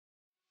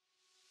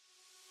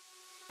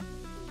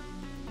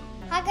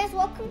Hi guys,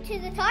 welcome to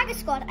the Tiger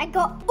Squad. I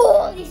got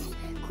all these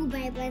cool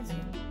Beyblades.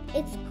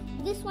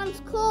 This one's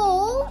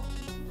called,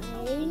 I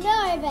don't even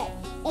know, but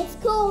it's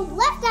called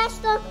Left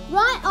Ashton,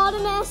 Right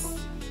Artemis,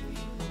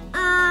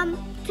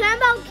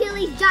 Turbo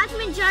Achilles,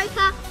 Judgment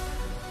Joker,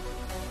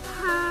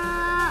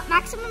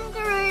 Maximum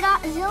Garuda,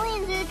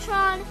 Zillion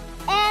Zutron,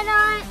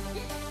 Airknight,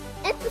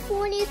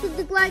 Epiphanius with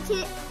the Glow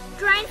Kit,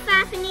 Drain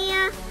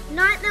Fafnir,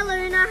 Nightmare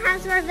Luna,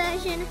 Hazard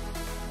version,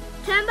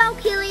 Turbo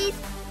Achilles,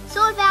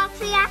 Sword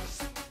Valkyrie,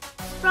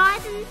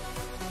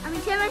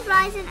 Turbo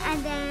Horizon,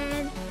 and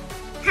then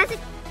Hazard,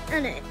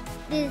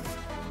 there's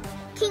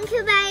King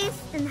Cabeus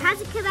and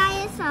Hazard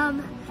Cabeus,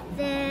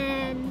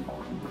 then,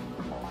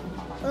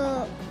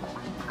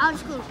 I'll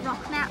just call it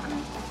Rock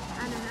Mountain,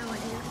 I don't know what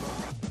it is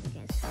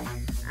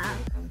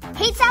called,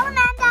 Heat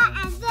Salamander,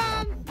 and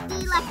then the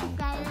Electric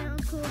Blade, I don't know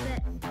what's called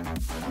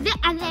it,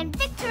 and then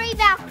Victory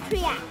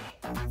Valkyrie.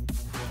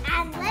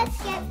 And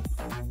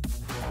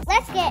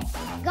let's get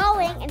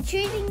going and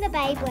choosing the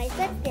Beyblades.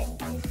 Let's get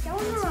this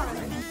going on.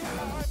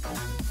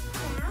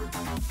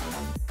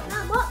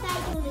 Now, what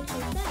Beyblade do you want to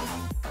choose first?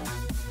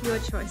 Your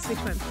choice. Which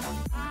one?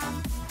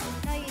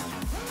 No, you choose.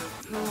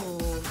 Oh,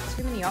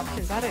 too many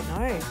options. I don't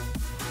know.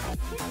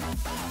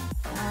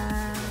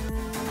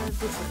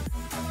 This one.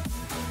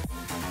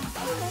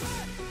 Okay.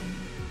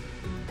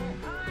 And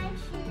I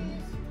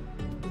choose.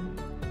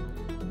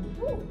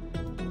 Ooh.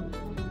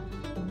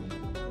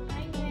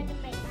 I'm going to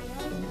make my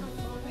own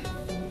number.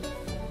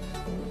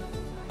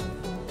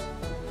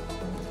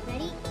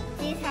 Ready?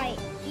 This is how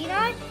you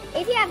know,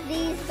 if you have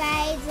these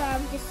blades,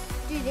 just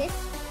do this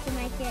to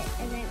make it,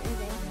 and then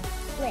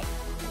split.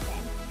 And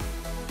then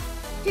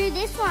do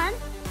this one.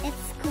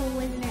 It's cool,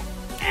 isn't it?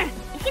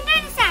 You can do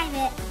the same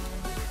bit.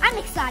 I'm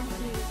excited to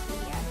do this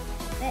video.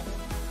 But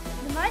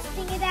the most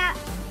thing about,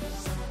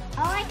 I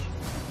like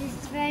this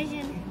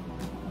version.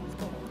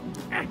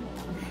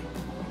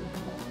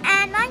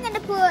 And I'm going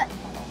to put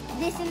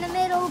this in the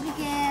middle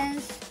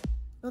because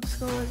it looks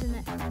cool, isn't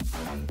it?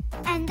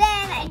 And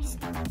then I just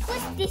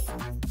twist this out.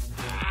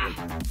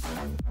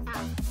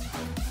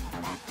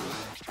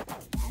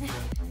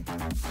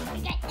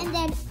 Okay, and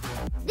then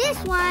this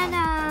one, I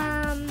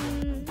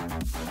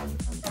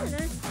don't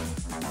know.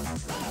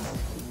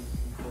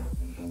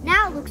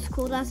 Now it looks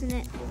cool, doesn't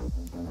it?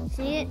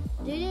 See it?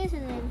 Do this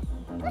and then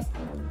twist.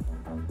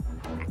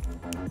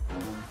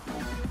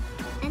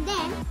 And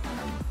then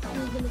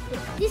I'm gonna put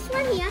this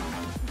one here.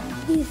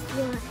 This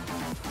one.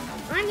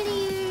 I'm gonna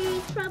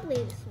use probably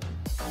this one.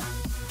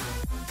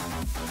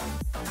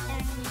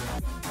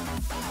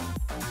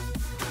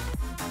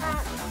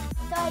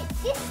 So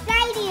this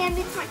stadium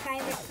is my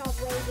favorite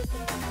probably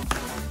because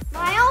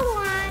my old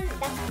one,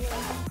 that's good.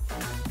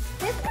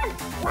 This one's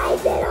way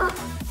better.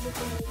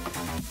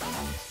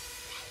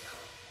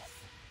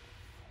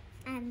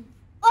 And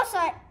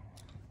also,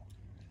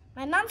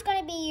 my mum's going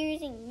to be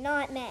using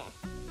Nightmare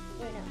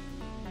Luna.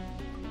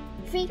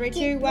 3,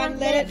 2, 1,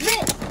 let it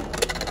rip!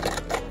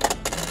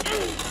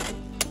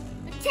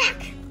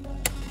 Attack!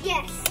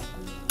 Yes!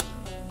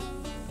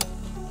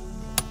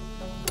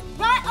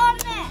 Right on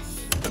this!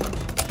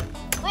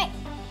 Wait.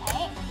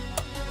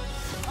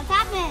 What's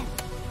happening?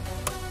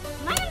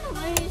 Am I going to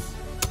lose?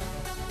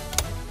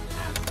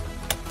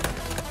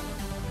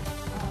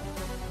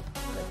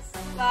 Looks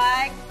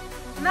like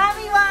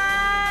Mummy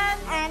won!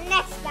 And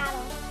next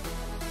battle.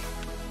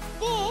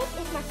 This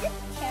is my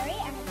sister Cherry,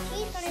 and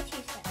she's going to choose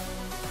it.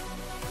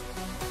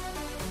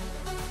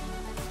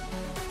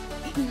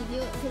 You do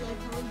it because I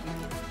told you.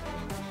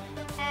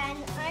 And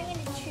I'm going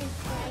to choose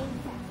Flame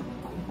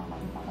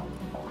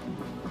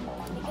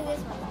because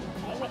this one's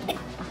my favorite.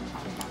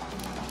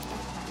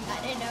 I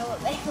don't know what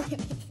Beyblade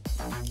is.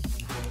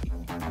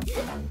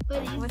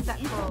 What's that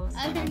called? I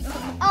don't know.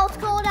 Oh, it's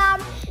called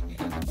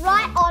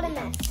Right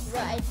Artemis.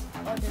 Right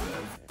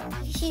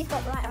Artemis. She's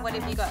got right Artemis. What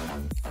have you got?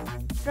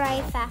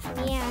 Stray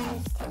Fafnir and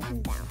it's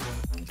taken down.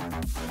 So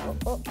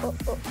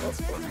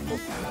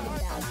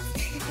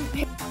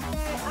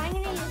I'm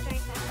going to use Stray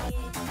Fafnir.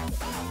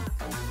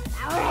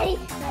 Alright.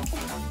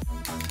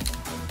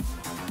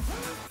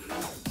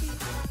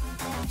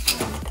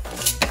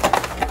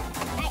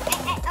 Hey,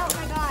 oh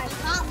my god. I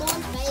can't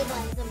launch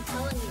Beyblades, I'm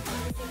telling you.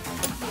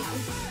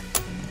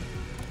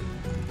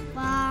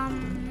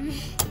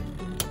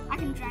 I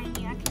can drain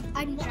you.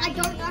 I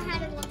don't know how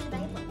to launch a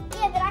Beyblade.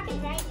 Yeah, but I can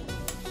drain you.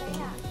 So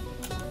yeah.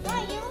 No,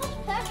 you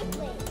launched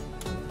perfectly.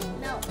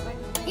 No.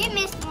 You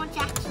missed launch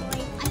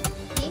actually. I think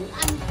next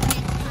time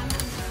I'm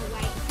gonna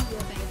wait for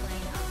your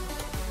Beyblade.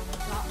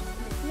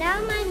 Now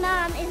my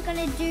mum is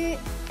gonna do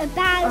a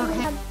battle.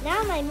 Okay.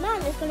 Now my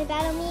mum is gonna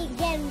battle me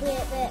again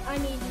with the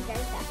I'm using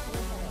very fast.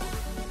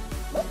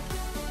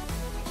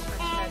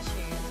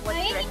 What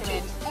do you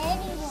recommend?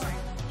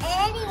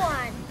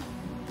 Anyone.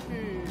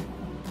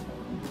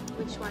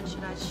 Which one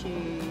should I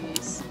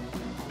choose?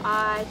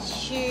 I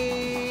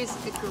choose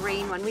the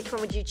green one. Which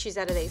one would you choose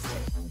out of these two?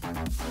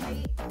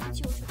 It's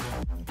your choice.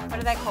 What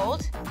are they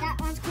called? That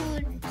one's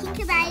called King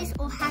Cabeus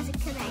or Hazard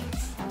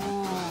Cabeus.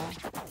 Oh.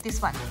 This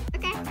one.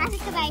 Okay, I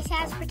think the base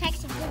has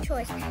protection. Good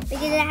choice.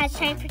 Because it has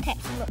chain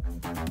protection. Look.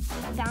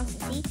 It bounces,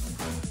 see?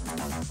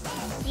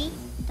 See?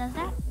 It does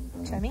that?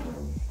 Show me.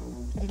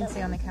 I didn't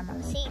see on the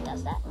camera. See, it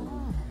does that.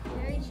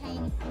 Very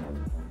chainy.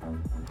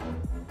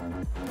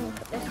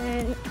 Put this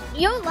in.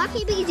 You're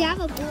lucky because you have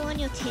a ball on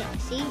your tip.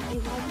 See?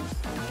 It wobbles.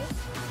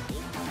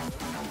 See?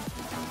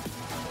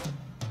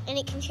 And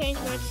it can change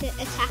mode to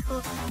attack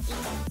or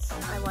defense.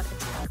 I want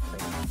attack,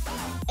 please.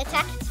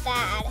 Attack is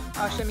bad.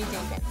 Oh, show me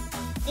defense.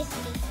 This is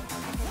defense.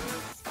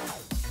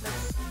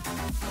 Let's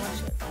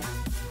launch it.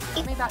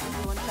 Tell me about this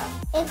launcher.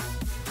 It's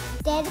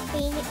Dead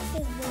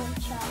Phoenix's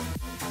launcher.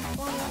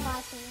 One of the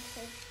 5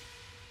 Phoenixes.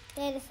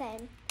 They're the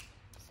same.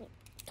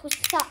 Twist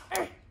it up.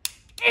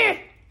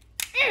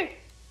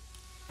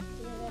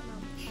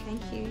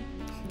 Thank you.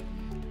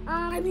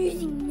 I'm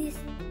using this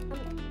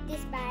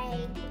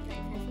bag.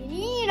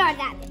 You know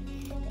that bit.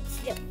 But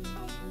still,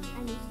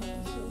 I'm using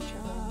this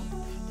launcher.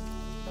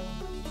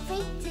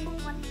 3, 2,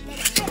 1, let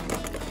it spin.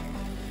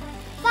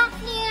 Back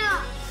now.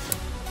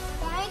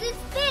 Going to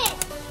spin.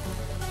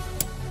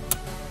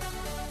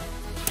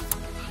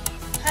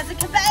 Has a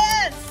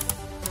conveyance!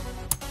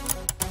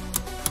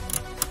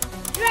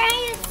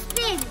 Drain and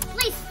spin.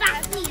 Please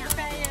back me up.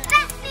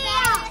 Back me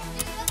up.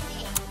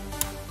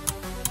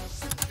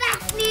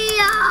 Back me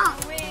up.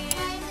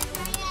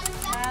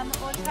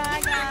 Or You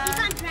tiger.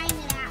 can't drain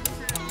it out.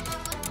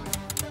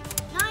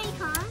 No, you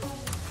can't.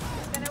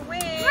 Who's gonna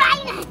win?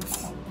 Drain it.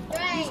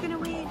 Who's gonna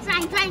win?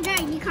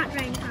 Drain. You can't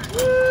drain.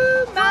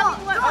 Woo!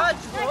 Mummy, what? No,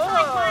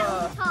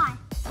 Oh, tie.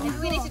 Maybe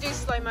we need to do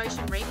slow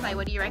motion replay.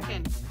 What do you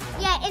reckon?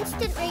 Yeah,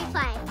 instant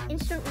replay.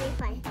 Instant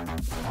replay.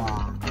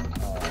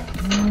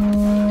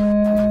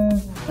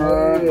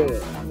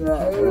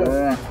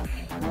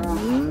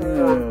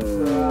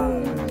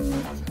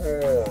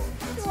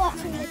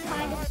 Watching the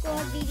Kind of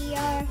Squad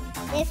video.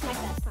 It's my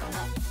first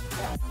time.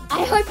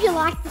 I hope you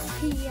like this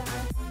video.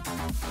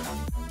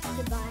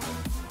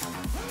 Goodbye.